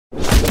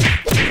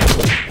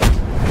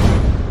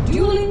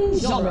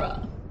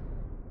genre.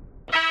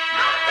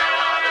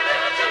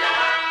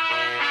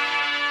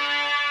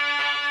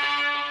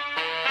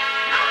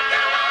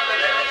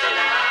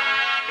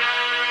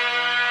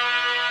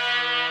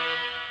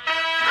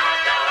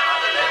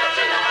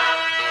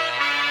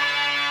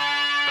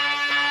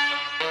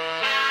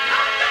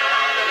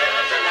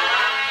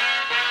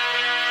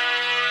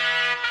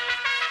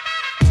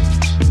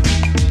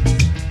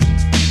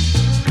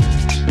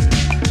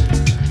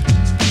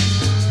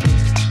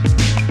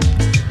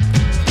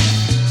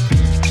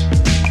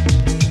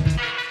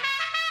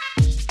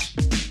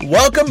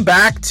 Welcome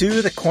back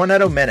to the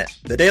Cornetto Minute,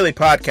 the daily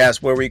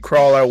podcast where we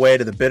crawl our way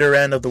to the bitter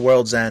end of the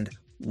world's end,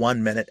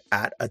 1 minute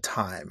at a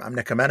time. I'm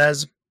Nick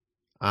Jimenez.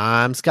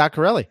 I'm Scott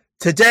Corelli.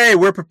 Today,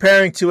 we're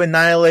preparing to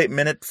annihilate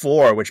minute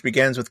 4, which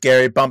begins with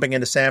Gary bumping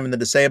into Sam and the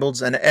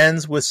Disableds and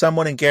ends with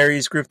someone in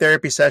Gary's group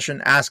therapy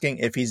session asking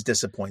if he's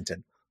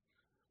disappointed.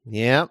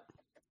 Yep.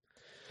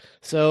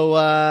 So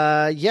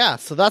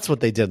that's what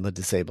they did in the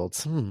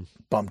Disableds.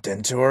 Bumped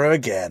into her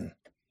again.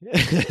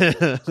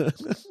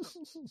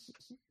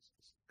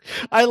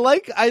 I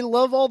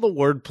love all the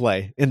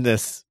wordplay in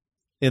this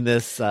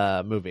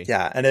movie.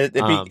 Yeah, and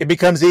it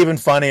becomes even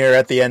funnier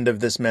at the end of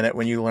this minute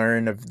when you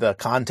learn of the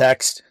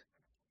context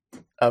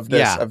of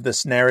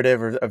this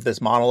narrative or of this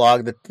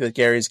monologue that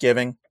Gary's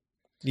giving.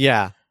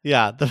 Yeah.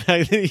 The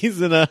fact that he's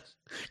in a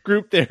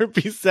group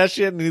therapy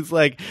session and he's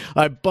like,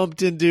 I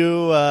bumped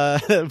into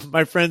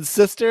my friend's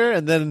sister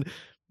and then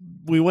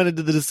we went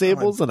into the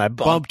Disableds and I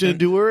bumped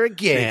into her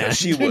again. Because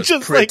she was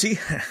just pretty.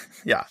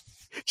 Yeah.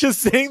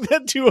 Just saying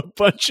that to a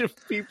bunch of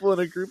people in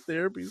a group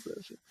therapy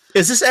session.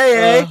 Is this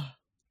AA?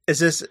 Is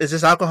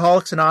this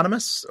Alcoholics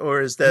Anonymous or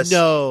is this?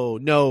 No,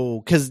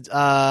 because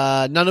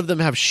none of them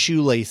have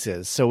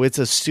shoelaces, so it's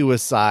a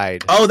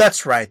suicide. Oh,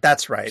 that's right.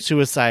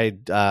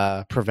 Suicide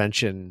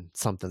prevention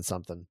something.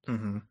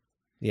 Mm-hmm.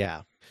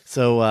 Yeah.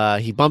 So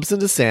he bumps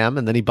into Sam,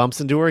 and then he bumps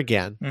into her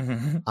again.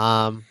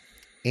 Mm-hmm.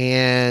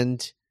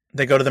 And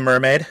they go to the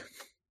mermaid.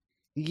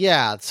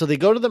 Yeah. So they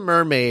go to the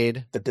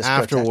mermaid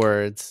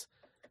afterwards.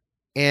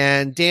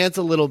 And dance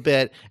a little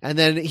bit, and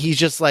then he's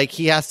just like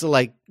he has to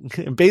like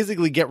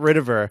basically get rid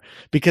of her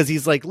because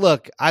he's like,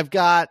 look, I've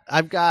got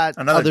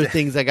other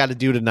things I got to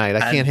do tonight.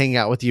 I can't hang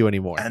out with you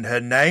anymore. And her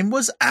name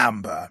was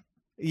Amber.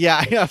 Yeah,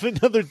 I have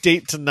another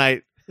date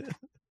tonight.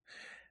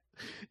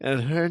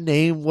 And her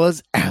name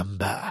was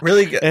Amber.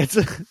 Really good.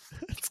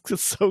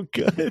 It's so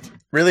good.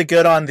 Really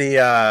good on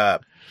the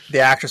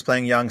actress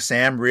playing young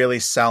Sam, really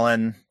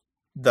selling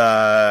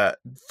that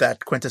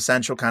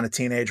quintessential kind of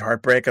teenage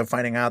heartbreak of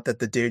finding out that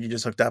the dude you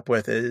just hooked up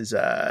with is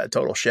a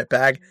total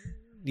shitbag.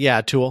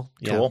 Yeah, tool.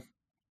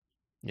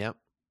 Yep.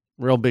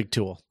 Real big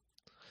tool.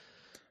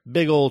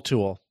 Big old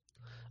tool.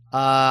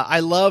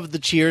 I love the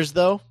cheers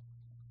though.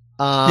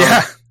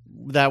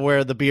 That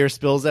where the beer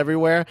spills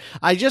everywhere.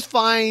 I just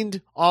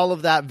find all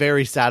of that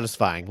very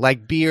satisfying.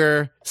 Like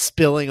beer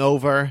spilling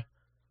over.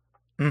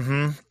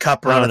 Mm-hmm.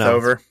 Cup runneth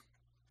over.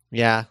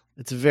 Yeah,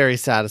 it's very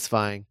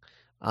satisfying.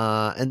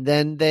 And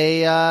then they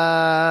did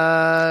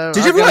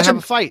you ever watch a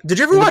fight? Did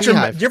you ever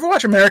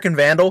watch American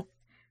Vandal?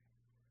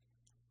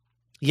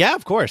 Yeah,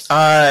 of course.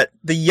 The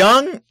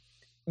young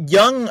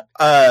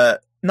not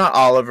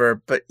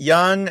Oliver, but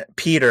young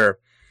Peter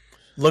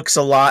looks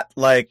a lot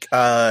like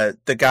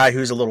the guy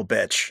who's a little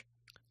bitch.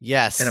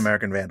 Yes. In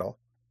American Vandal.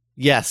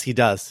 Yes, he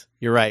does.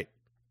 You're right.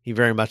 He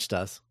very much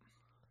does.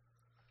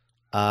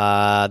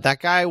 That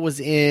guy was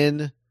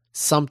in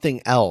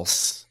something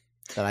else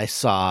that I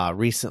saw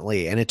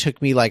recently, and it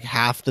took me like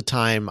half the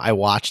time I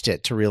watched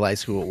it to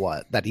realize who it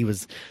was, that he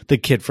was the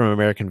kid from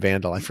American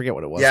Vandal. I forget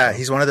what it was. Yeah,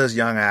 he's one of those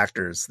young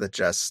actors that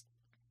just,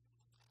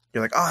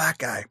 you're like, oh, that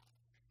guy.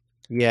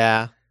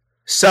 Yeah.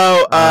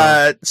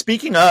 So,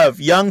 speaking of,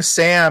 young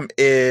Sam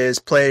is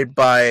played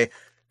by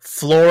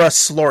Flora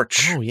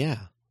Slorch. Oh,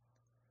 yeah.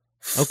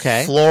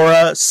 Okay.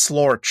 Flora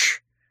Slorch.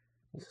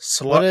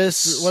 What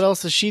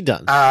else has she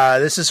done?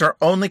 This is her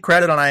only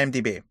credit on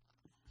IMDb.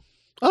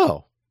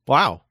 Oh,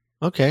 wow.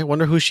 Okay,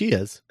 wonder who she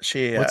is.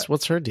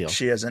 What's her deal?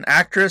 She is an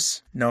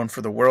actress known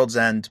for The World's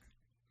End,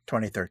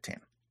 2013.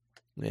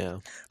 Yeah.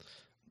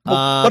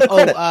 What a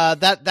credit.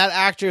 That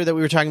actor that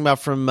we were talking about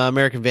from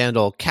American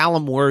Vandal,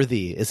 Callum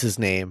Worthy is his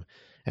name,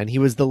 and he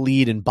was the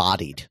lead in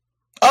Bodied.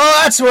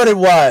 Oh, that's what it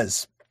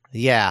was.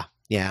 Yeah.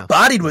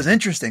 Bodied was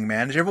interesting,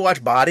 man. Did you ever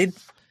watch Bodied?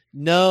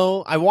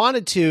 No, I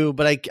wanted to,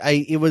 but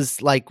it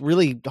was like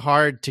really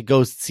hard to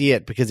go see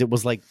it because it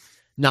was like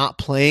not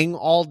playing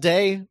all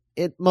day.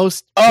 It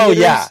most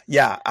theaters.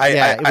 Yeah.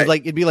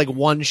 It'd be like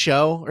one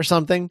show or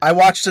something. I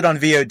watched it on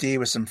VOD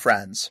with some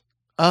friends.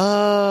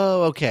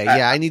 Oh, okay.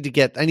 Yeah, I need to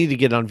get on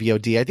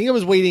VOD. I think I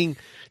was waiting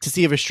to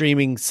see if a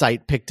streaming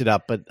site picked it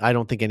up, but I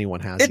don't think anyone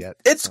has yet.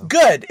 It's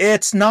good.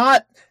 It's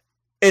not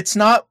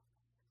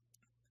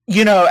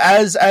you know,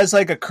 as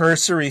like a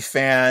cursory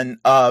fan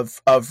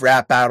of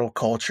rap battle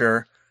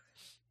culture.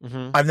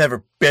 Mm-hmm. I've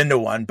never been to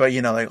one, but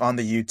you know, like on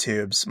the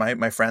YouTubes,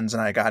 my friends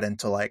and I got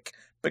into like,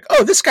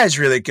 oh, this guy's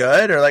really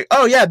good, or like,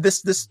 oh yeah,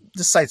 this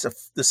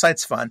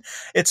site's fun.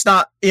 It's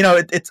not, you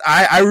know,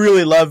 I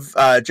really love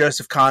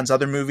Joseph Kahn's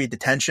other movie,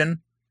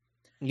 Detention,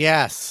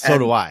 Yes, so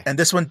do I. And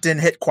this one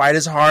didn't hit quite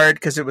as hard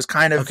because it was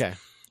kind of okay.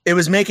 It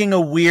was making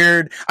a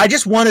weird. I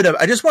just wanted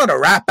a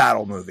rap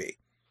battle movie.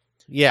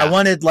 Yeah, I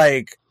wanted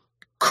like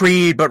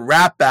Creed but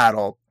rap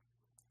battle,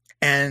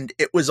 and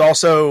it was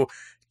also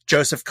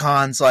Joseph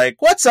Kahn's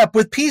like, "What's up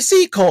with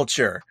PC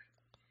culture?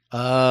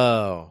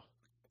 Oh,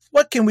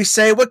 What can we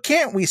say? What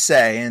can't we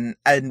say?" And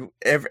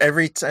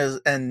every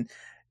and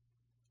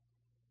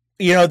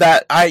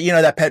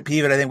that pet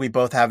peeve that I think we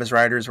both have as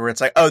writers, where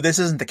it's like, "Oh, this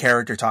isn't the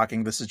character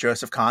talking. This is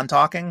Joseph Kahn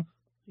talking."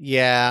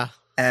 yeah.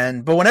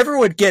 But whenever it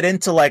would get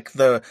into like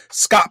the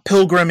Scott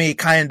Pilgrim-y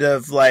kind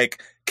of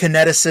like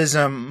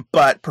kineticism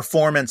but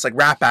performance, like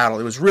rap battle,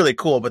 it was really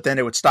cool. But then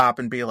it would stop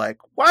and be like,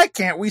 "Why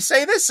can't we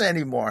say this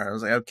anymore?" I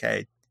was like,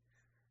 "Okay,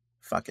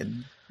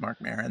 fucking Mark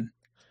Maron."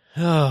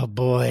 Oh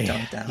boy,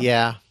 tone it down.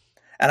 Yeah.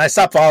 And I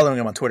stopped following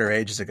him on Twitter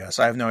ages ago,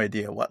 so I have no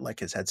idea what like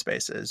his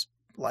headspace is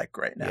like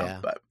right now. Yeah.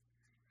 But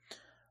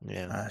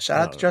yeah,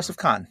 shout out to Joseph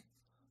Kahn.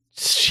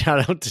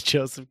 Shout out to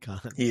Joseph Kahn.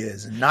 He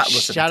is not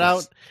listening.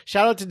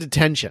 Shout out to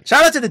Detention.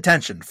 Shout out to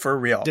Detention for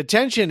real.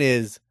 Detention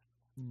is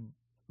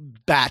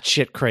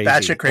batshit crazy.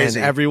 Batshit crazy.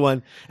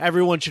 And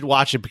everyone should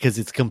watch it because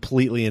it's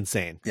completely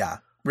insane. Yeah,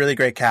 really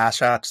great cast.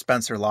 Shout out to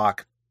Spencer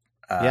Locke.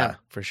 Yeah,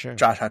 for sure.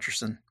 Josh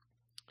Hutcherson.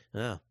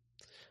 Yeah.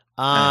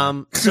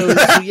 So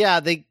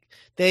yeah, they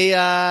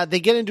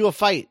get into a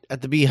fight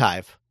at the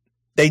Beehive.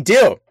 They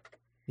do.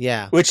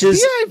 Yeah. Which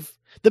is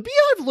the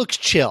Beehive looks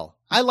chill.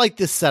 I like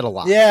this set a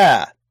lot.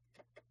 Yeah.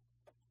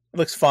 It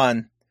looks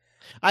fun.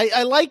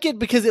 I like it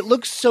because it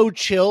looks so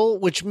chill,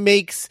 which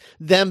makes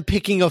them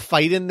picking a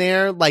fight in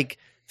there like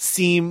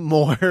seem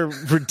more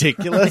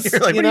ridiculous.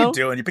 You're like, what are you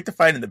doing? You picked a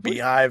fight in the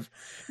Beehive.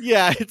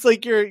 Yeah, it's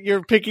like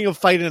you're picking a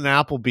fight in an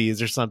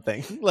Applebee's or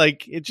something.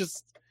 Like it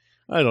just,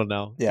 I don't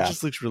know. Yeah. It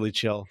just looks really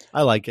chill.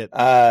 I like it.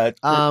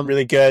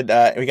 Really good.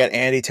 We got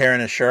Andy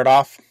tearing his shirt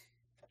off.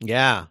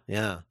 Yeah,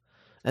 yeah.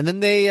 And then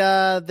they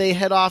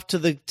head off to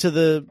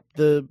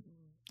the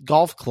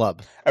golf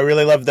club. I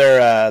really love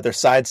their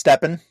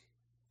sidestepping.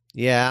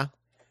 Yeah.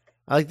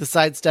 I like the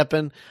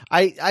sidestepping.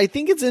 I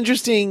think it's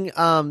interesting.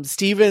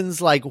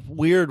 Steven's like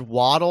weird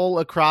waddle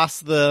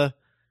across the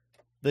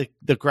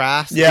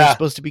grass. Yeah. He's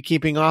supposed to be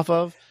keeping off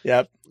of.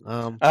 Yep.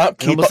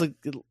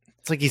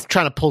 It's like he's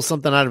trying to pull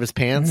something out of his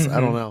pants. Mm-hmm.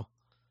 I don't know.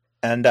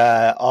 And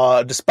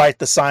despite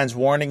the sign's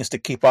warnings to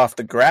keep off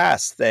the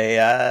grass, they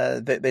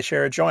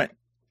share a joint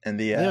in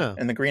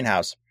the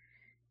greenhouse.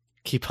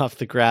 Keep off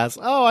the grass.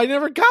 Oh, I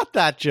never got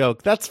that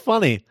joke. That's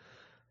funny.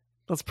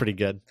 That's pretty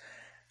good.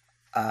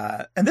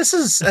 And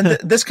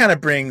this kind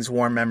of brings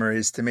warm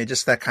memories to me.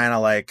 Just that kind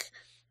of like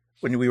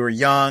when we were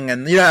young,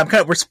 and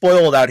we're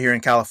spoiled out here in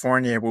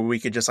California where we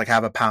could just like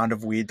have a pound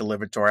of weed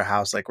delivered to our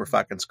house like we're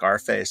fucking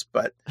Scarface.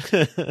 But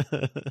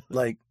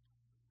like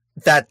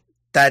that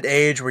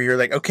age where you're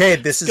like, okay,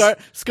 this is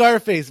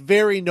Scarface,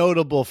 very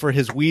notable for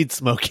his weed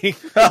smoking.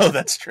 Oh,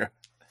 that's true.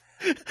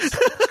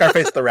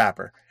 Scarface the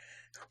rapper.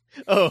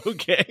 Oh,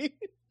 okay.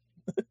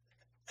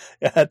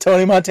 Yeah,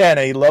 Tony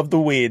Montana. He loved the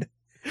weed.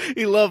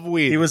 He loved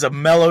weed. He was a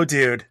mellow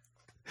dude.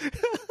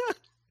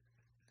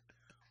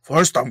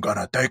 First, I'm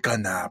gonna take a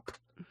nap.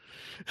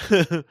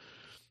 And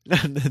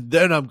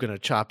then I'm gonna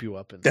chop you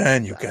up.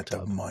 Then you get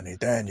the money.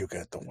 Then you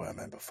get the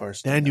women. But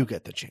first, then you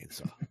get the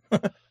chainsaw.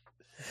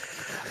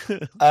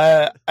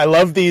 I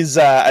love these.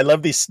 I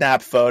love these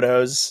snap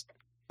photos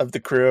of the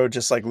crew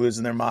just like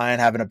losing their mind,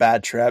 having a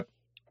bad trip.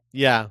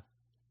 Yeah.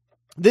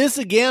 This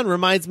again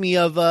reminds me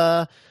of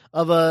a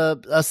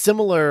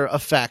similar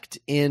effect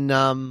in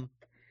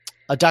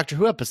a Doctor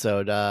Who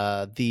episode,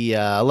 the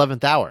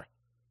 11th Hour.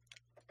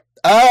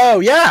 Oh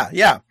yeah,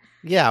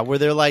 where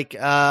they're like,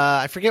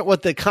 I forget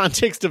what the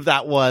context of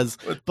that was,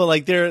 but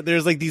like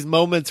there's like these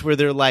moments where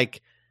they're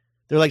like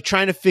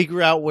trying to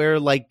figure out where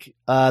like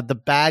the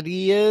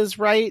baddie is,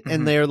 right? Mm-hmm.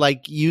 And they're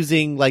like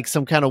using like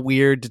some kind of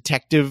weird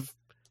detective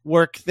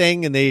work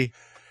thing, and they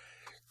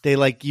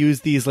like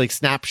use these like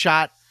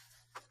snapshot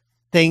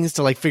things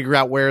to like figure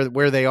out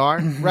where they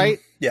are, right?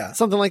 Yeah,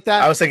 something like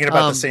that. I was thinking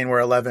about the scene where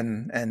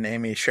Eleven and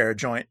Amy share a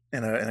joint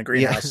in a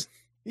greenhouse.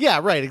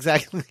 Yeah, right,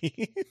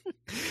 exactly.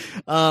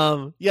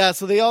 Yeah,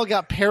 so they all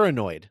got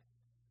paranoid.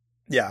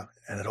 Yeah,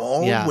 and it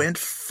all went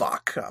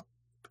fuck up.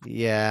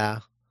 Yeah.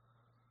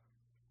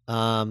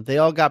 They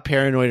all got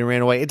paranoid and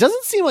ran away. It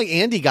doesn't seem like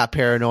Andy got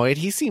paranoid.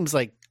 He seems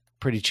like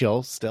pretty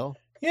chill still.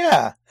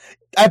 Yeah.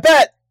 I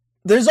bet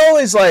there's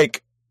always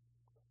like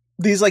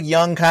these like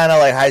young kind of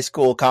like high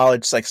school,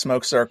 college like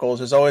smoke circles.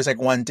 There's always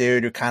like one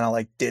dude who kind of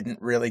like didn't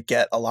really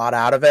get a lot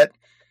out of it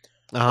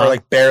or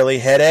like barely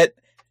hit it.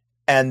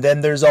 And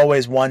then there's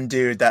always one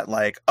dude that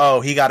like,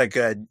 oh, he got it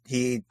good.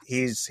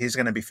 He's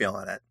going to be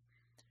feeling it.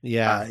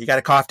 Yeah. You got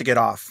to cough to get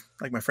off.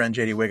 Like my friend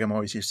JD Wiggum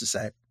always used to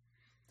say.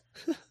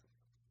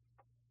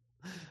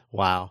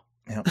 Wow.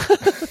 Yep.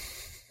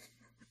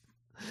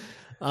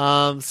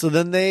 So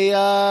then they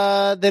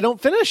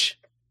don't finish.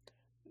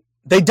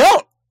 They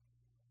don't.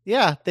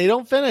 Yeah, they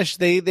don't finish.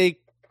 They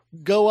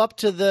go up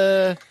to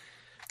the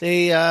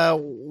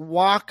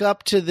walk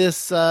up to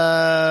this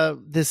hill,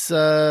 this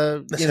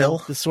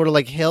sort of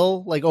like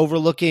hill, like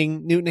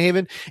overlooking Newton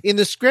Haven. In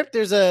the script,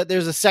 there's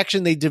a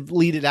section they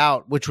deleted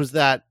out, which was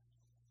that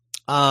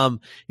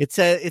it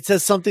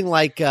says something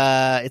like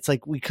it's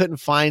like we couldn't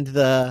find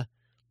the,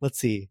 let's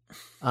see,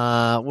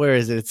 where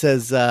is it? It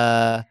says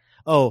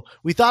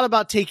we thought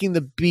about taking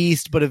the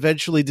beast, but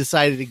eventually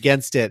decided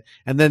against it.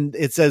 And then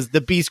it says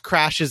the beast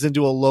crashes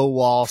into a low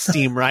wall,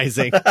 steam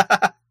rising.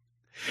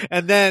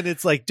 And then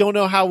it's like, don't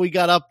know how we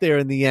got up there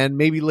in the end.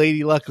 Maybe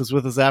Lady Luck was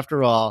with us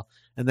after all.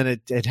 And then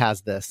it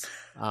has this.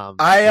 So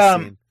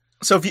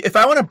if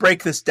I want to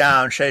break this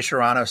down, Shea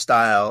Serrano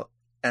style,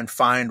 and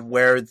find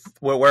where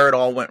it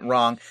all went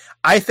wrong,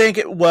 I think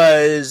it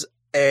was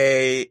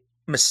a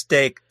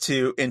mistake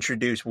to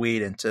introduce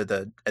weed into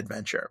the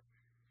adventure.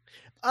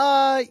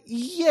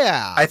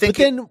 Yeah. I think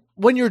then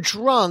when you're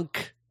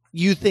drunk,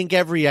 you think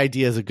every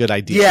idea is a good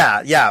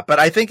idea. Yeah. But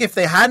I think if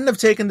they hadn't have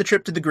taken the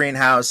trip to the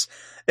greenhouse,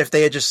 if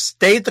they had just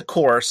stayed the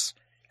course,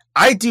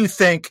 I don't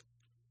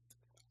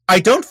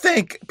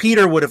think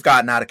Peter would have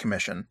gotten out of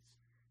commission.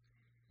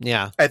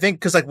 Yeah. I think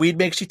because like weed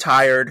makes you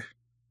tired.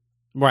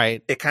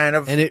 Right. It kind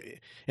of,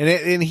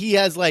 and he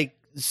has like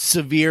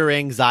severe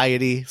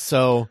anxiety.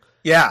 So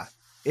yeah.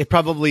 It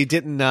probably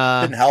didn't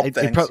help things.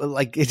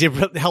 It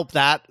didn't help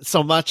that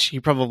so much.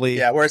 He probably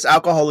whereas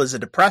alcohol is a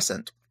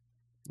depressant,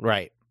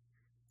 right?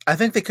 I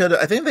think they could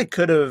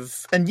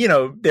have, and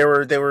they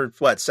were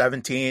what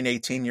 17,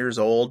 18 years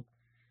old,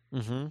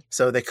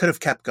 so they could have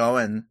kept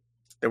going.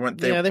 They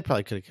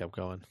probably could have kept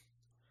going.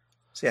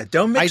 So yeah,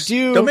 don't mix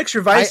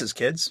your vices,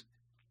 kids.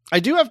 I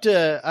have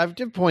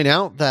to point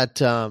out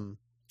that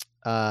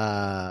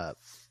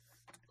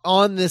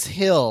on this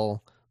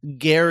hill,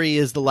 Gary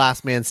is the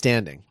last man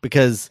standing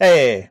because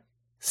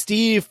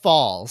Steve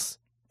falls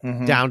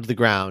down to the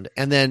ground,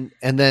 and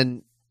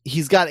then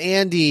he's got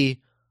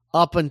Andy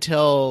up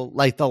until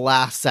like the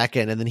last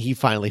second, and then he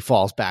finally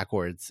falls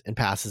backwards and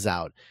passes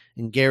out,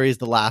 and Gary's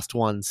the last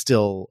one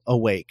still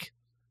awake,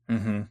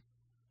 and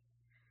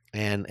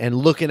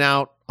looking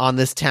out on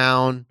this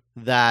town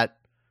that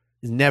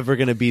is never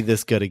going to be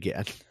this good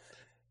again.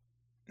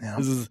 Yeah.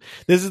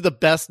 This is the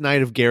best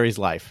night of Gary's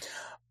life.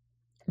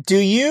 Do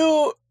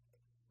you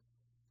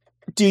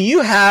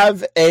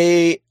have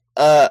a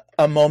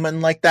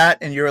moment like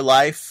that in your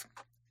life?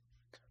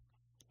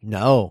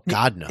 No,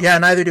 God, no. Yeah,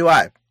 neither do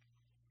I.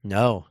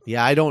 No.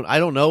 Yeah, I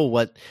don't know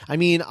what. I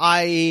mean,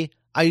 I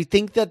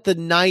think that the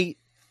night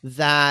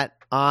that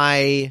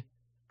I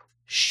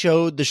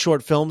showed the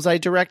short films I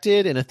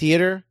directed in a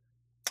theater.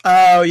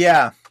 Oh,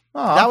 yeah.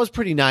 Aww. That was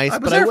pretty nice,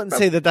 but I wouldn't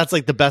say that that's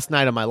like the best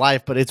night of my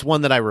life, but it's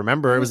one that I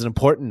remember. It was an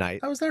important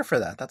night. I was there for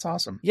that. That's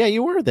awesome. Yeah,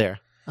 you were there.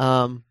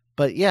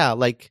 But yeah,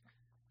 like,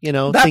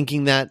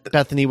 thinking that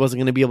Bethany wasn't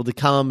going to be able to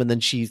come, and then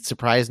she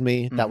surprised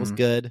me. That was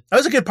good. That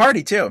was a good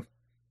party too.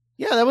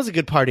 Yeah, that was a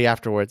good party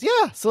afterwards.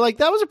 Yeah, so like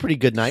that was a pretty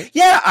good night.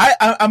 Yeah,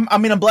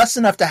 I'm blessed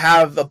enough to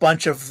have a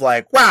bunch of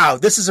like, wow,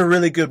 this is a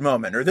really good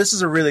moment, or this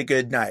is a really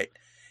good night.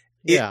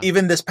 Yeah.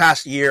 Even this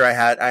past year, I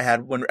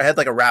had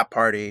like a wrap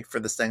party for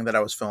this thing that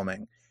I was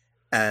filming,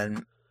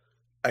 and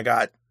I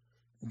got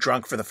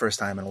drunk for the first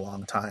time in a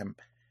long time.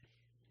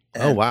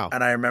 Oh wow!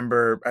 And I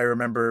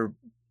remember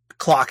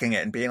clocking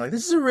it and being like,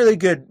 this is a really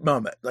good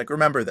moment. Like,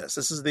 remember this.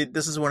 This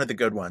is one of the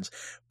good ones.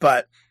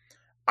 But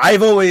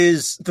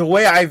the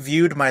way I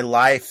viewed my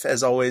life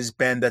has always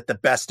been that the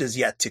best is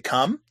yet to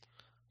come.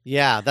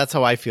 Yeah, that's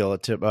how I feel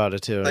about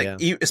it too. Like,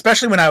 yeah.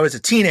 Especially when I was a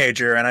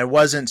teenager and I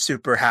wasn't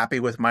super happy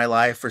with my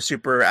life or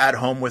super at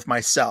home with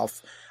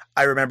myself.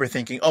 I remember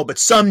thinking, oh, but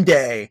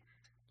someday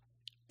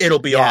it'll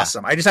be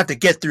awesome. I just have to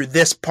get through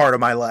this part of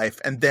my life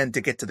and then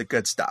to get to the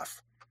good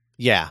stuff.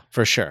 Yeah,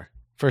 for sure.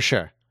 For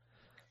sure.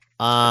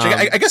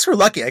 I guess we're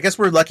lucky. I guess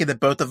we're lucky that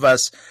both of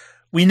us,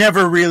 we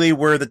never really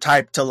were the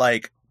type to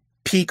like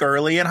peak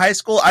early in high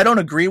school. I don't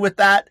agree with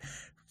that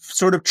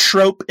sort of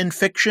trope in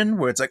fiction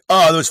where it's like,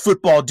 oh, those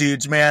football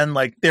dudes, man,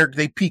 like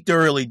they peaked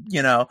early,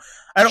 I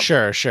don't.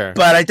 Sure.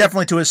 But I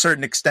definitely, to a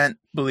certain extent,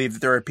 believe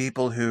that there are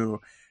people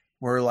who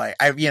were like,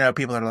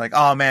 people that are like,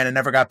 oh man, it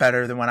never got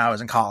better than when I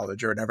was in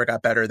college, or it never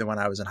got better than when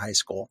I was in high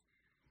school.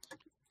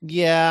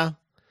 Yeah.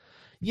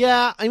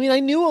 Yeah, I mean, I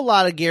knew a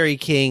lot of Gary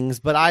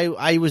Kings, but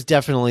I was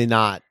definitely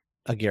not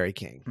a Gary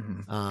King.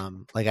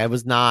 Mm-hmm. Like I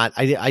was not.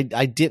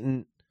 I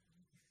didn't.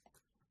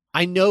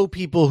 I know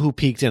people who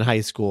peaked in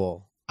high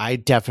school. I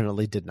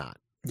definitely did not.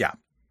 Yeah,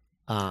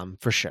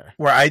 for sure.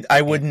 Where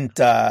I wouldn't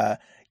that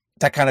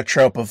kind of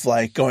trope of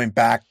like going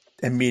back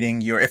and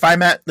meeting if I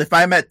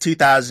met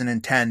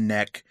 2010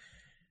 Nick,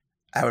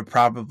 I would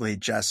probably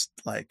just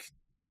like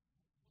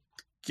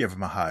give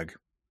him a hug.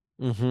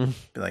 Mm-hmm.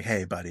 Be like,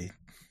 hey, buddy.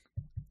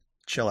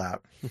 Chill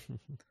out.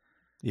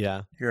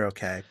 Yeah, you're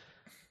okay.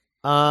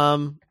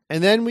 And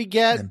then we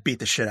get and beat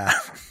the shit out.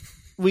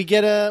 We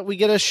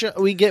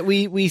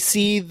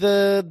see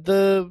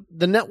the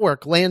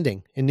network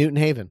landing in Newton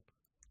Haven.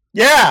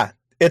 Yeah,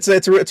 it's a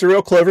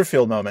real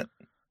Cloverfield moment.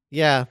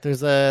 Yeah,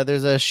 there's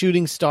a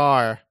shooting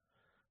star,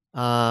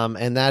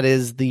 and that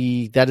is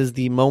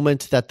the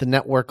moment that the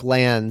network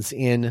lands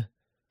in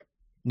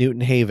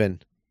Newton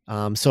Haven.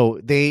 So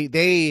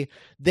they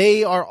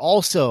are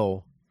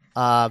also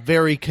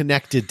very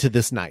connected to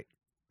this night.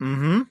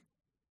 Mm-hmm.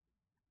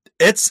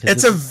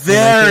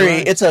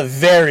 It's a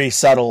very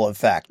subtle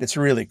effect. It's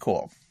really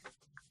cool.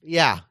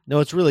 Yeah,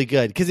 no, it's really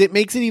good because it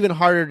makes it even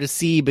harder to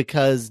see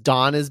because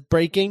dawn is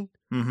breaking.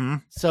 Mm-hmm.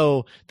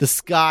 So the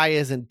sky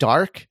isn't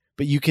dark,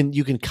 but you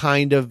can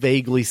kind of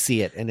vaguely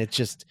see it, and it's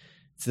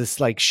this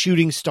like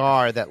shooting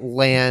star that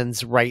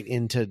lands right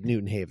into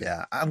Newton Haven.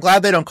 Yeah, I'm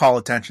glad they don't call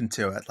attention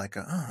to it. Like,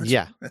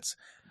 that's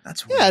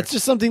weird. Yeah, it's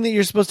just something that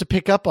you're supposed to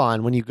pick up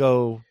on when you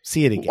go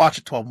see it again. Watch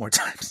it 12 more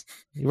times.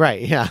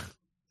 Right? Yeah.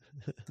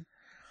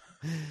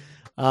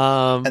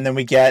 And then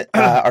we get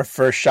our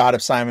first shot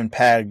of Simon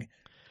Pegg,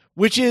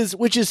 which is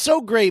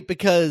so great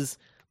because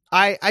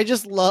I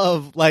just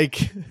love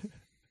like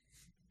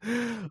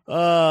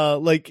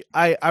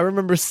I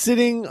remember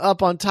sitting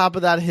up on top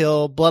of that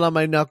hill, blood on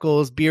my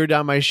knuckles, beer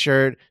down my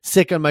shirt,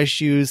 sick on my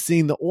shoes,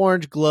 seeing the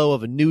orange glow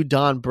of a new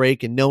dawn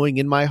break and knowing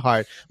in my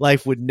heart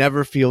life would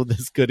never feel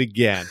this good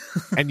again.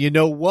 And you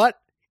know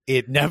what?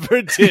 It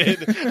never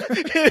did.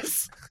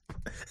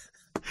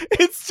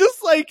 It's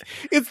just like,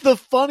 it's the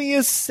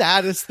funniest,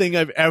 saddest thing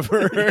I've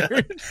ever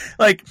heard.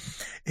 Like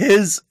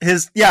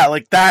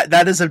like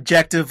that is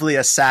objectively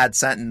a sad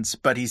sentence,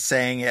 but he's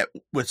saying it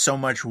with so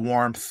much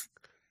warmth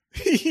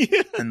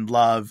and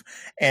love.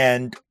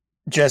 And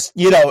just,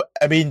 I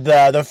mean,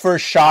 the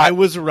first shot. I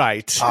was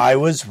right.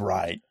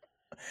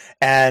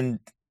 And,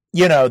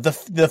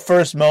 the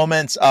first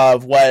moments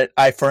of what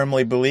I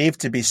firmly believe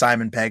to be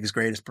Simon Pegg's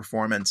greatest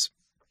performance,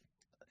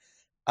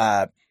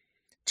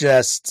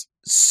 just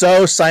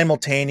so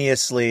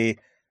simultaneously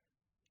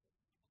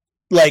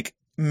like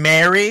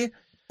merry,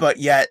 but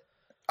yet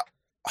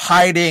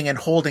hiding and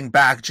holding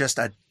back just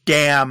a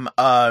dam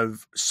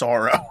of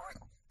sorrow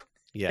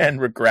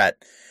and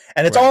regret.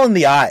 And it's all in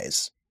the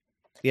eyes.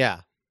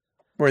 Yeah.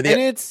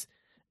 It's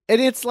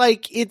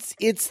like, it's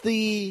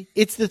the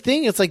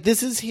thing. It's like,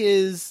 this is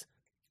his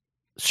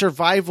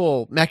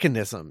survival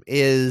mechanism,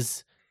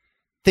 is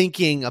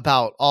thinking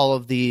about all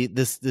of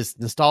this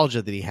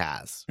nostalgia that he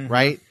has. Mm-hmm.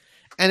 Right.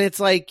 And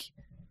it's like,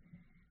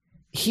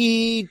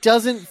 he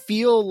doesn't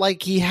feel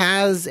like he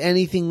has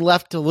anything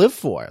left to live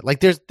for. Like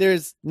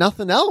there's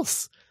nothing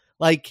else.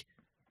 Like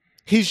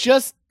he's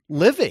just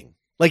living.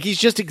 Like he's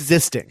just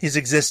existing. He's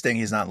existing.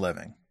 He's not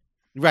living.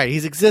 Right.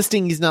 He's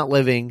existing. He's not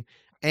living.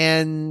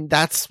 And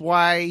that's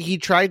why he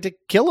tried to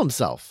kill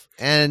himself.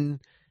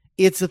 And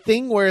it's a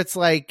thing where it's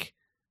like,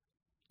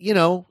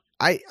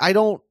 like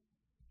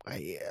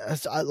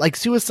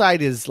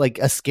suicide is like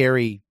a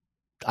scary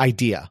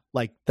idea.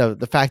 Like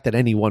the fact that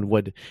anyone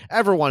would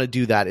ever want to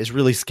do that is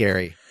really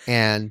scary,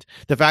 and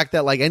the fact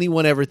that like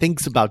anyone ever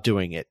thinks about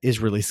doing it is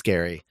really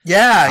scary.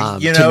 I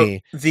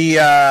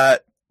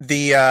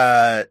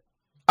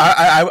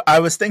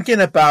was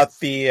thinking about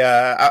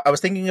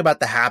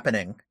The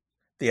Happening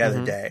the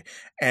other day,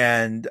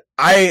 and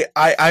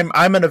I'm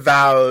an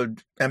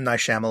avowed M. Night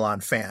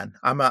Shyamalan fan.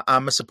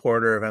 I'm a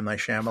supporter of M. Night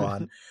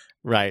Shyamalan.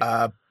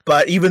 Right.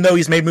 But even though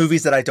he's made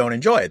movies that I don't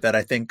enjoy, that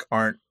I think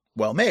aren't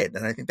well made,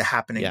 and I think The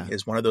Happening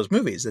is one of those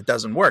movies that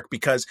doesn't work,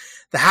 because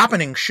The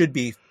Happening should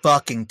be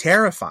fucking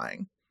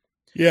terrifying.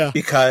 Yeah.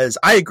 Because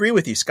I agree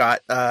with you, Scott.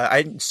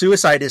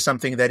 Suicide is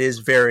something that is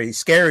very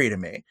scary to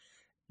me.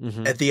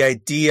 Mm-hmm. The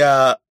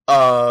idea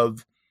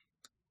of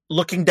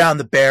looking down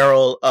the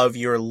barrel of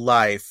your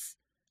life,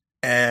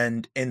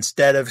 and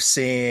instead of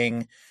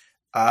seeing,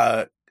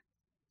 I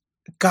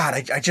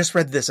just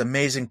read this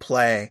amazing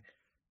play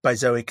by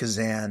Zoe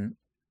Kazan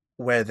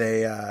where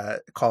they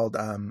called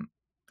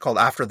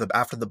After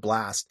the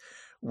Blast,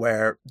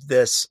 where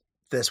this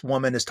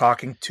woman is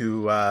talking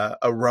to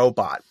a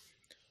robot,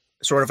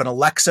 sort of an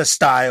Alexa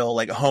style,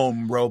 like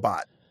home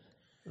robot.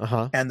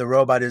 Uh-huh. And the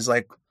robot is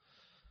like,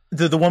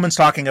 the woman's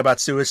talking about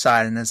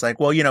suicide, and it's like,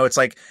 well, it's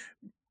like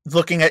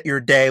looking at your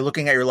day,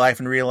 looking at your life,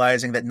 and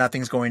realizing that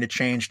nothing's going to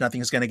change,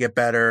 nothing's going to get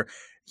better.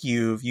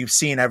 You've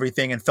seen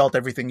everything and felt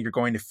everything you're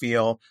going to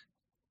feel,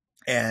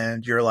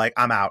 and you're like,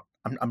 I'm out.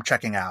 I'm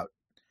checking out.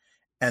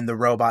 And the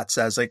robot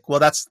says, like, well,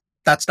 that's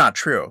not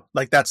true.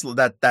 Like that's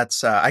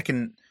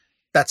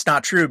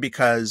not true,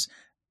 because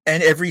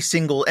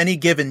any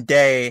given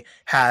day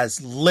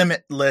has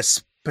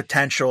limitless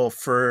potential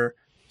for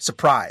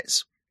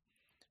surprise.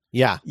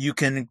 Yeah. You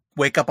can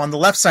wake up on the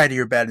left side of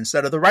your bed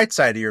instead of the right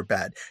side of your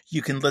bed.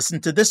 You can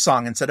listen to this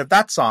song instead of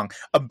that song.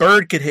 A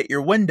bird could hit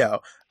your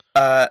window.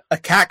 A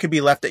cat could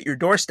be left at your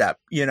doorstep.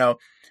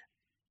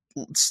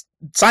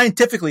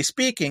 Scientifically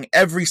speaking,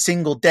 every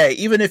single day,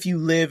 even if you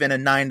live in a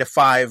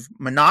 9-to-5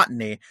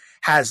 monotony,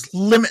 has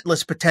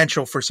limitless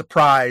potential for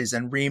surprise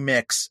and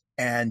remix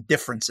and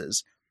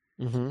differences.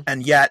 Mm-hmm.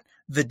 And yet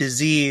the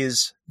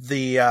disease,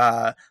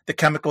 the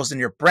chemicals in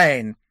your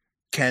brain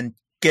can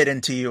get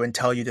into you and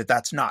tell you that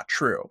that's not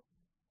true.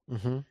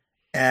 Mm-hmm.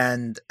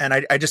 And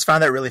I just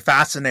found that really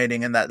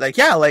fascinating. And that,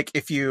 like,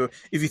 if you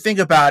think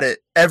about it,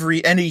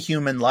 any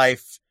human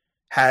life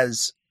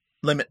has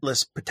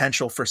limitless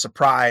potential for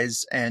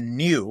surprise and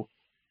new,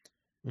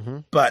 mm-hmm.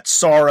 but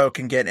sorrow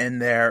can get in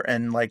there,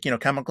 and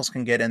chemicals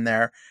can get in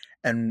there.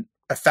 and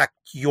affect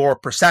your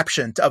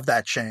perception of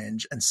that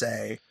change and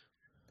say,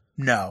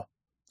 no,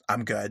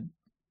 I'm good.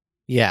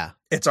 Yeah.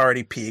 It's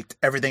already peaked.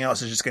 Everything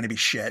else is just going to be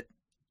shit.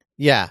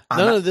 Yeah.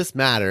 None of this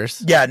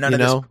matters. Yeah. None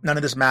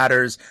of this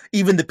matters.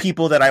 Even the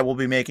people that I will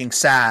be making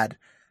sad,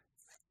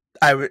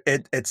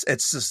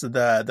 it's just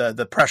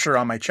the pressure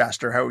on my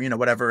chest, or how,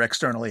 whatever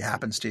externally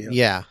happens to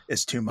you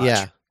is too much.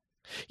 Yeah.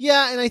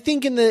 Yeah. And I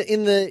think in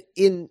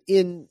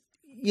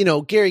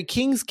Gary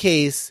King's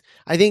case,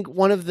 I think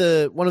one of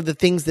the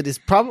things that is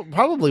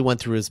probably went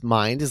through his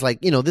mind is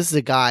like, this is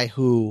a guy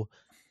who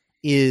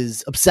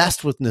is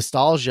obsessed with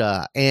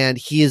nostalgia, and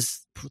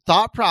his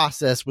thought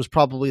process was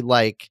probably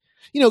like,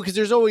 because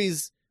there's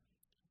always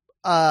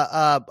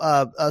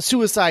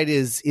suicide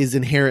is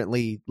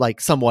inherently like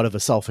somewhat of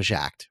a selfish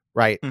act,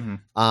 right?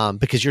 Mm-hmm.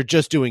 Because you're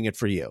just doing it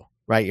for you,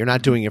 right? You're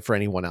not doing it for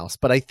anyone else.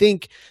 But I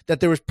think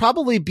that there was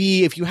probably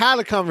if you had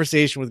a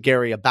conversation with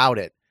Gary about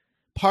it,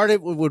 part of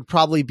it would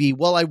probably be,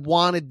 well, I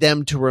wanted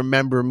them to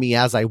remember me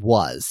as I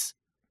was,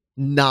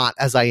 not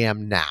as I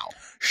am now.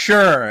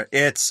 Sure.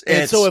 And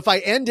so if I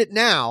end it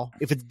now,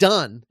 if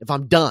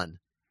I'm done,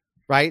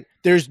 right?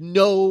 There's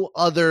no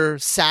other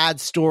sad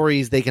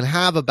stories they can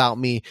have about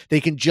me. They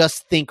can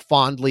just think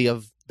fondly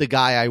of the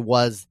guy I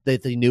was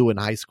that they knew in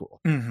high school.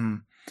 Mm-hmm.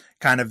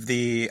 Kind of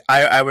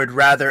I would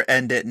rather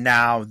end it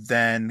now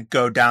than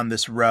go down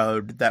this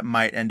road that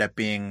might end up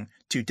being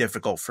too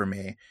difficult for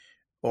me,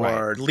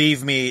 or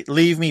leave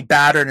me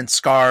battered and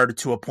scarred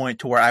to a point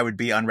to where I would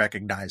be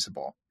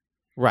unrecognizable.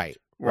 Right.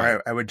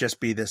 Where I would just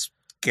be this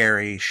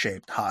Gary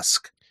shaped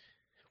husk.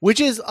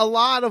 Which is a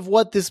lot of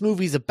what this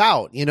movie's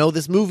about.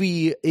 This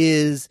movie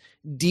is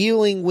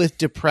dealing with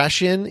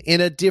depression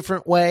in a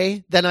different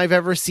way than I've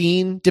ever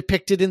seen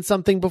depicted in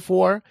something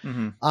before.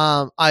 Mm-hmm.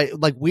 I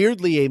like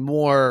weirdly a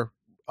more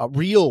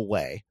real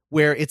way,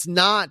 where it's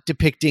not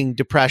depicting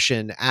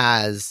depression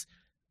as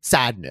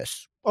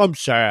sadness. I'm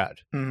sad.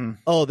 Mm-hmm.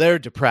 Oh, they're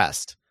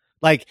depressed.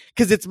 Like,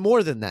 because it's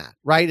more than that,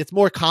 right? It's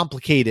more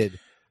complicated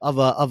of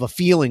a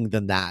feeling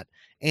than that.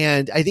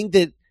 And I think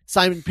that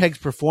Simon Pegg's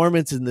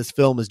performance in this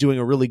film is doing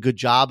a really good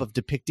job of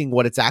depicting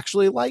what it's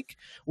actually like,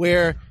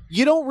 where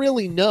you don't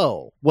really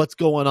know what's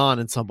going on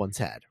in someone's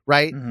head,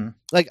 right? Mm-hmm.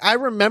 Like, I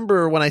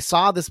remember when I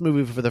saw this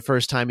movie for the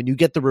first time, and you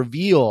get the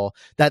reveal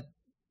that,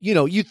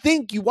 you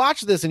think you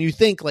watch this and you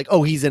think like,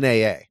 oh, he's in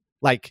AA.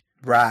 Like,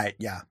 right.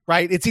 Yeah.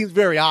 Right. It seems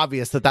very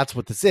obvious that that's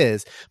what this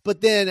is.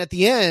 But then at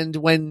the end,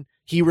 when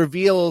he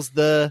reveals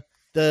the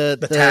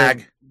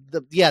tag,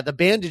 the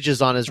bandages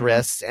on his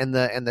wrists and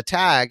the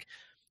tag,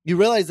 you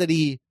realize that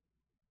he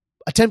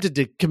attempted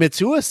to commit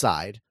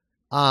suicide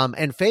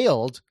and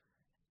failed.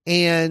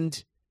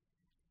 And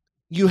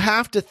you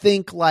have to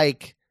think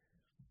like,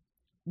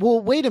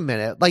 well, wait a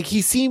minute. Like,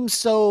 he seems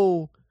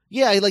so,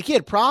 like he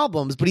had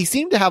problems, but he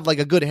seemed to have like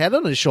a good head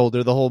on his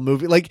shoulder the whole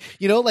movie. Like,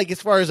 like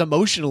as far as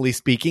emotionally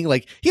speaking,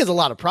 like he has a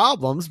lot of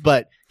problems,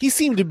 but he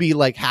seemed to be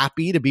like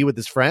happy to be with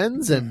his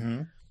friends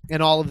and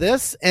all of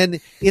this. And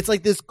it's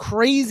like this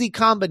crazy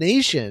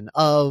combination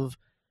of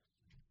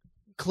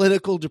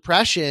clinical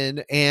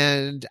depression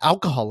and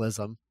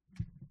alcoholism.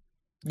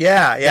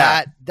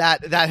 Yeah.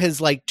 That has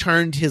like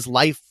turned his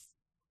life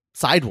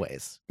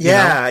sideways.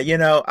 Yeah.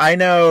 I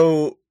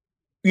know,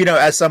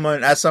 as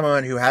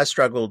someone who has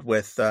struggled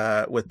with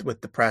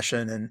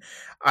depression, and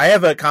I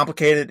have a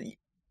complicated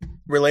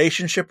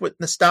relationship with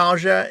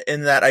nostalgia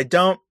in that I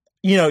don't,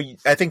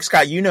 I think,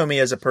 Scott, me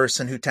as a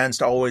person who tends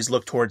to always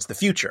look towards the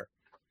future.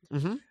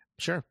 Mm-hmm.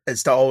 Sure.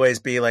 It's to always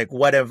be like,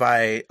 what have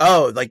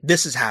like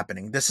this is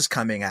happening. This is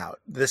coming out.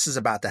 This is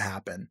about to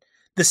happen.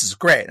 This is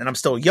great. And I'm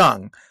still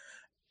young.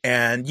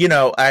 And,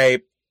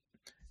 not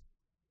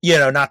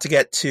to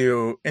get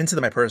too into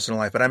my personal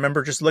life, but I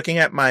remember just looking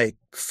at my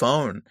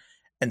phone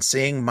and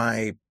seeing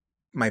my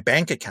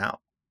bank account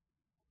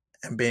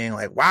and being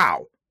like,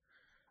 wow.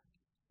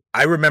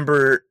 I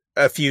remember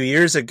a few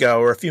years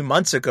ago or a few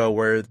months ago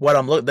where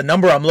the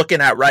number I'm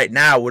looking at right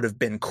now would have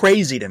been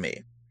crazy to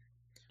me.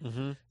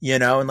 Mm-hmm.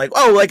 And like,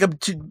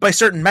 by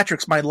certain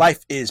metrics, my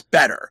life is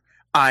better.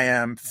 I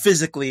am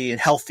physically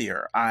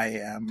healthier. I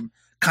am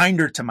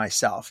kinder to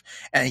myself.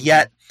 And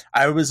yet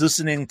I was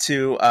listening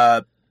to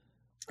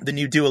the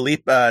new Dua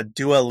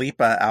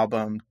Lipa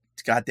album.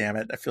 God damn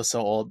it. I feel so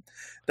old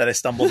that I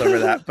stumbled over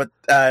that. But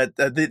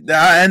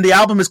and the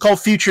album is called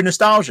Future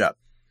Nostalgia.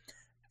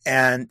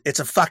 And it's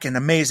a fucking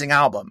amazing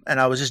album. And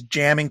I was just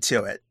jamming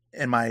to it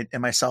in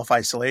my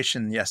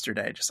self-isolation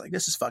yesterday, just like,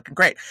 this is fucking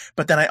great.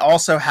 But then I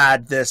also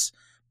had this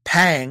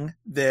pang,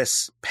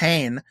 this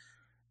pain,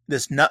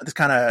 this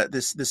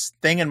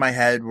thing in my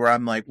head where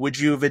I'm like, would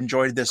you have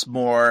enjoyed this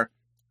more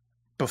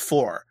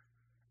before?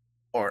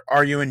 Or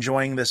are you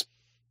enjoying this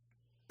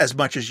as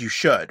much as you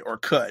should or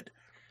could?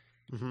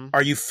 Mm-hmm.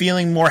 Are you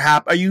feeling more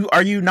happy?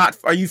 Are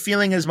you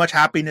feeling as much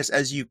happiness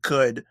as you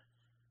could?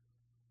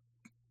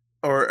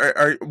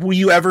 Or will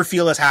you ever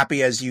feel as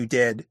happy as you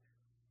did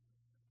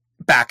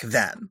back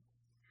then?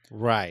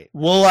 Right.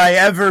 Will I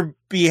ever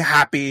be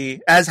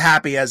happy as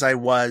I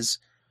was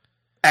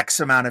X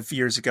amount of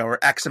years ago or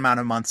X amount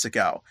of months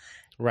ago?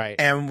 Right.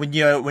 And when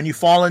you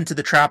fall into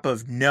the trap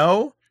of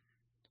no,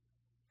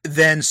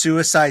 then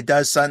suicide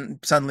does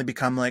suddenly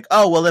become like,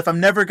 oh, well, if I'm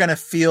never going to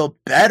feel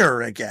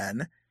better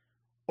again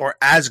or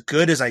as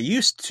good as I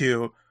used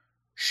to,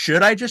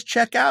 should I just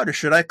check out or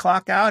should I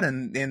clock out?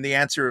 And the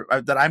answer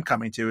that I'm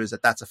coming to is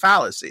that that's a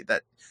fallacy,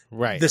 that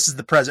this is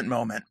the present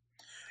moment.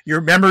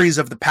 Your memories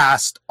of the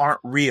past aren't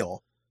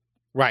real.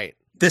 Right.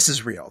 This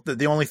is real. This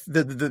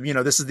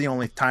is the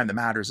only time that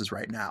matters is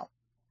right now.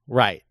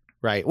 Right.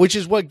 Right. Which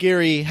is what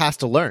Gary has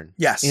to learn.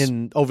 Yes.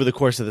 Over the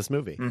course of this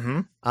movie.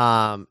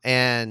 Mm-hmm.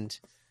 And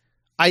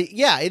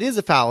it is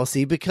a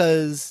fallacy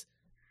because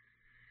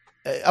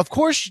of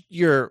course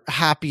you're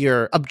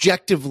happier.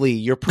 Objectively,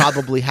 you're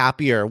probably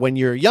happier when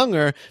you're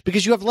younger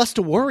because you have less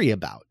to worry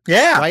about.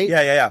 Yeah. Right.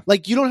 Yeah.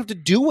 Like you don't have to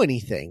do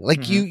anything.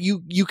 Like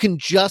you can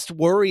just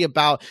worry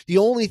about, the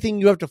only thing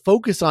you have to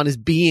focus on is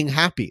being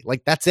happy.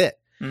 Like that's it.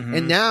 Mm-hmm.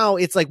 And now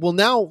it's like, well,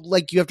 now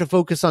like you have to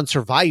focus on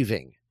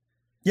surviving.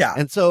 Yeah.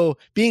 And so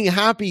being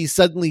happy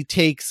suddenly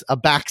takes a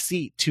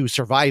backseat to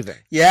surviving.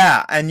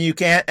 Yeah. And you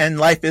can't, and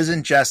life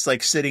isn't just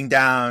like sitting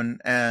down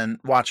and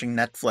watching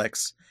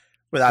Netflix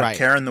without a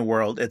care in the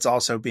world. It's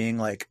also being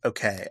like,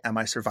 okay, am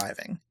I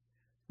surviving?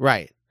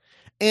 Right.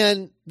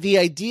 And the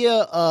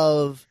idea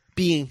of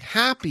being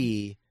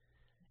happy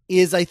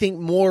is, I think,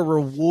 more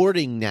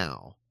rewarding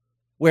now,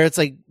 where it's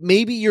like,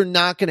 maybe you're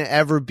not going to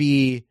ever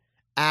be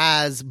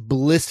as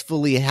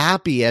blissfully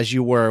happy as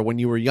you were when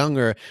you were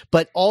younger,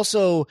 but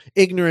also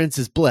ignorance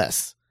is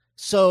bliss.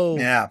 So,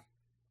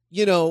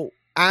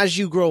 as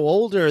you grow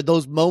older,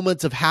 those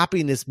moments of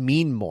happiness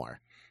mean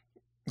more.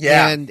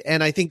 Yeah.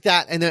 And I think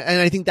that, and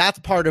I think that's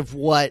part of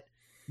what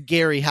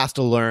Gary has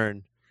to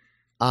learn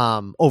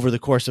over the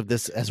course of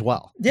this as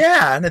well.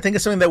 Yeah. And I think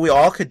it's something that we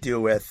all could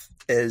deal with,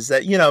 is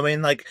that,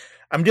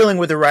 I'm dealing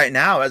with it right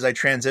now as I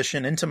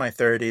transition into my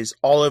 30s.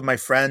 All of my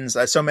friends,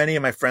 so many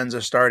of my friends are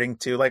starting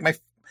to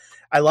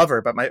I love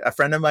her, but a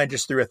friend of mine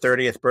just threw a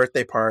 30th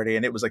birthday party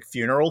and it was like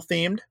funeral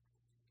themed.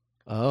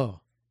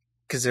 Oh,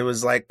 cause it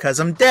was like, cause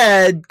I'm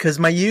dead, cause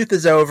my youth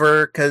is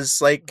over.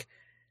 Cause like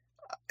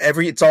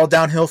it's all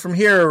downhill from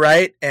here.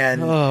 Right.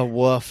 And, oh,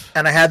 woof.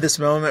 And I had this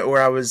moment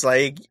where I was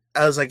like,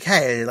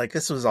 hey, like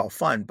this was all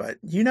fun, but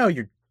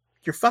you're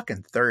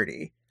fucking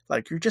 30.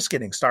 Like you're just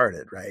getting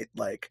started. Right.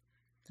 Like,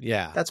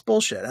 yeah, that's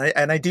bullshit.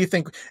 And I do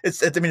think it's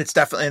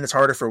definitely, and it's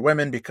harder for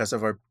women because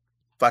of our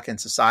fucking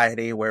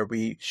society where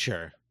we,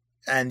 sure.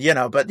 And,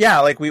 but yeah,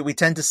 like we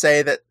tend to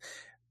say that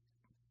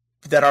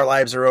our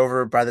lives are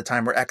over by the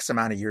time we're X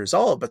amount of years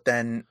old. But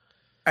then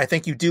I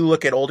think you do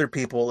look at older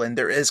people and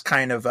there is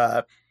kind of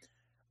a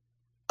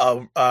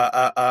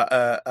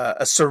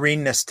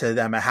sereneness to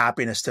them, a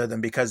happiness to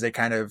them, because they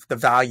kind of, the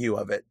value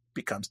of it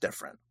becomes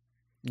different.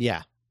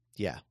 Yeah.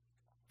 Yeah,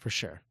 for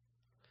sure.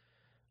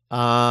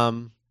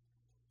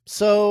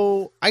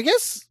 So I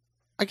guess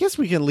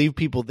we can leave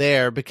people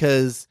there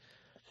because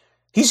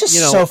he's just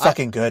so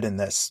fucking good in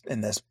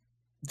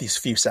these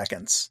few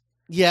seconds.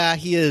 Yeah,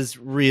 he is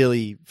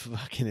really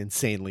fucking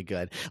insanely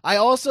good. I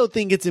also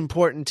think it's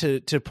important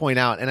to point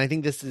out, and I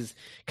think this is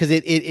because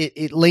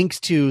it links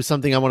to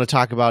something I want to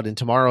talk about in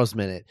tomorrow's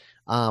minute.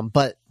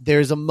 But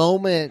there's a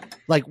moment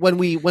like when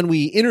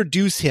we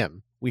introduce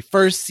him, we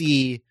first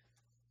see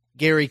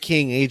Gary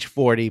King, age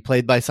 40,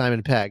 played by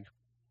Simon Pegg.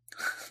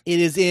 It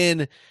is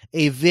in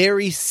a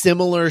very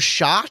similar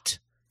shot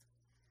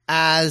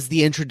as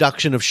the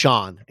introduction of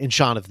Shaun in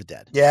Shaun of the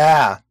Dead.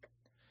 Yeah.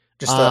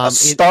 Just a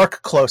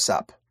stark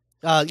close-up.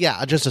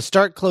 Just a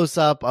stark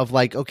close-up of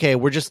like, okay,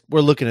 we're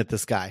looking at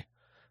this guy.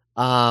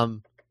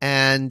 And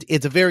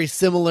it's a very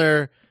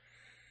similar,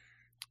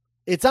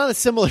 it's not a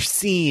similar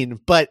scene,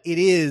 but it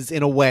is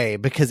in a way,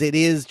 because it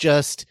is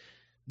just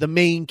the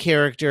main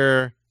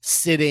character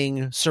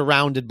sitting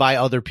surrounded by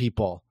other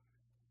people.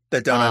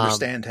 That don't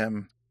understand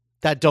him.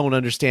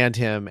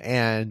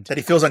 And that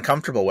he feels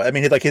uncomfortable with. I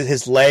mean, like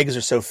his legs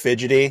are so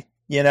fidgety,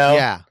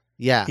 Yeah.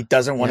 He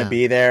doesn't want to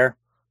be there.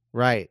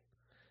 Right.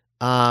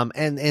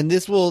 And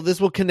this will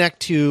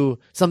connect to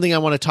something I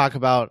want to talk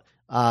about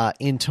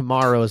in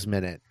tomorrow's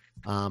minute.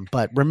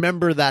 But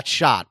remember that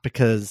shot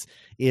because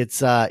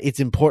it's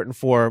important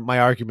for my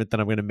argument that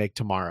I'm going to make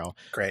tomorrow.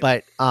 Great.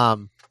 But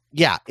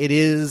it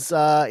is.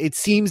 It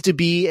seems to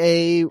be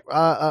a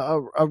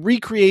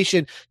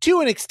recreation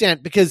to an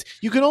extent, because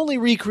you can only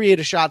recreate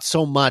a shot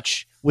so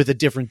much with a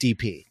different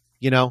DP.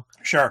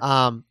 Sure.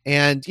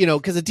 And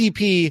because a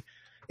DP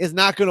is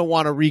not going to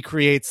want to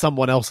recreate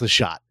someone else's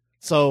shot.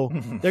 So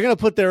they're going to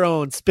put their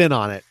own spin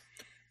on it.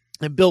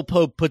 And Bill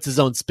Pope puts his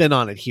own spin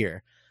on it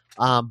here.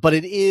 But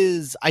it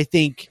is, I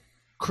think,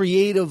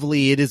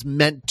 creatively, it is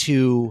meant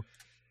to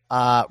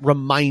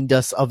remind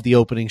us of the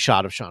opening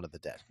shot of Shaun of the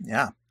Dead.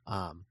 Yeah.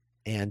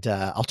 And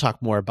I'll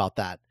talk more about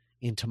that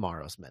in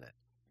tomorrow's minute.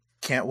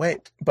 Can't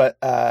wait. But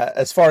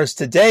as far as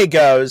today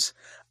goes,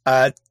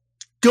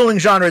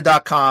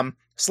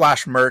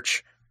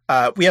 duelinggenre.com/merch.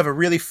 We have a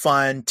really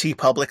fun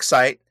TeePublic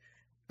site.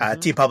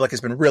 TeePublic has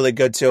been really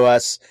good to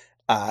us.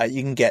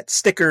 You can get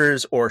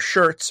stickers or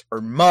shirts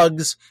or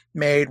mugs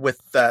made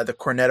with the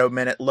Cornetto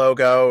Minute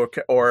logo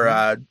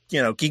or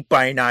Geek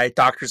by Night,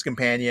 Doctor's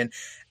Companion.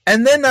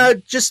 And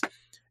then just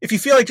if you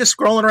feel like just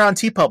scrolling around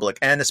TeePublic,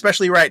 and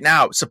especially right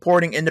now,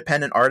 supporting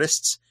independent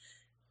artists,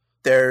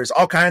 there's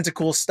all kinds of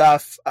cool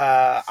stuff.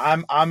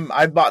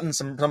 I've bought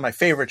some of my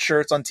favorite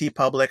shirts on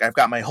TeePublic. I've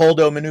got my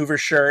Holdo Maneuver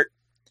shirt.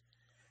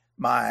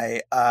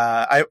 I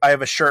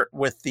have a shirt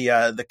with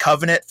the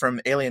Covenant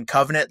from Alien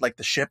Covenant, like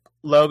the ship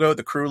logo,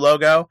 the crew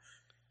logo.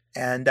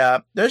 And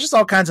there's just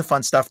all kinds of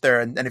fun stuff there.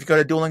 And if you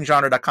go to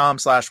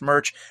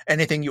duelinggenre.com/merch,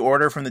 anything you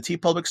order from the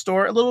TeePublic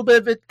store, a little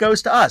bit of it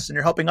goes to us, and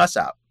you're helping us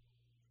out.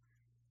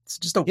 It's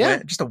just a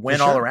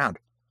win all around.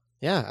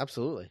 Yeah,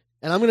 absolutely.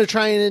 And I'm going to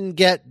try and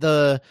get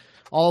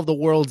all of the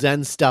World's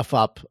End stuff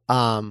up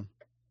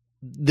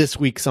this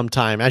week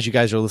sometime as you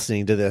guys are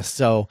listening to this.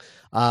 So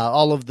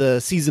all of the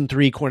season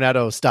 3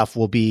 Cornetto stuff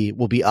will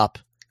be up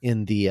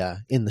in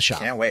the shop.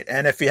 Can't wait.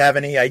 And if you have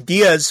any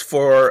ideas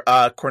for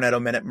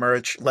Cornetto Minute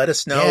merch, let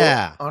us know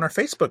on our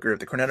Facebook group,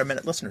 the Cornetto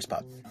Minute Listeners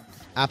Pub.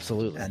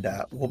 Absolutely. And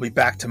we'll be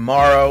back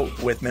tomorrow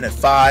with Minute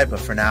 5. But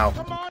for now,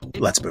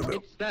 let's boo-boo.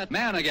 It's that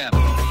man again.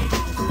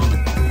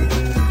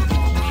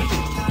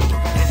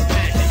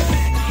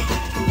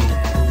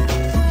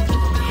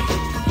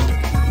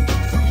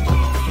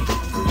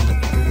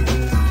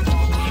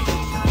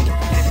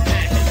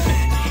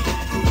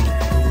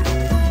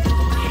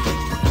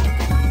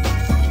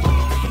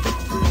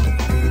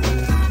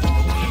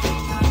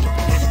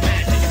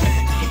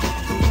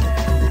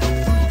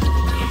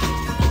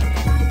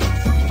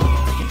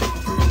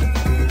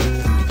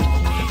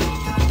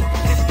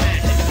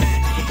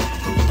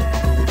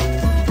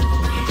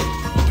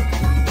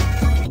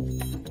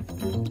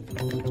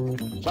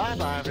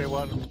 Bye-bye,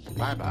 everyone.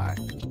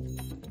 Bye-bye.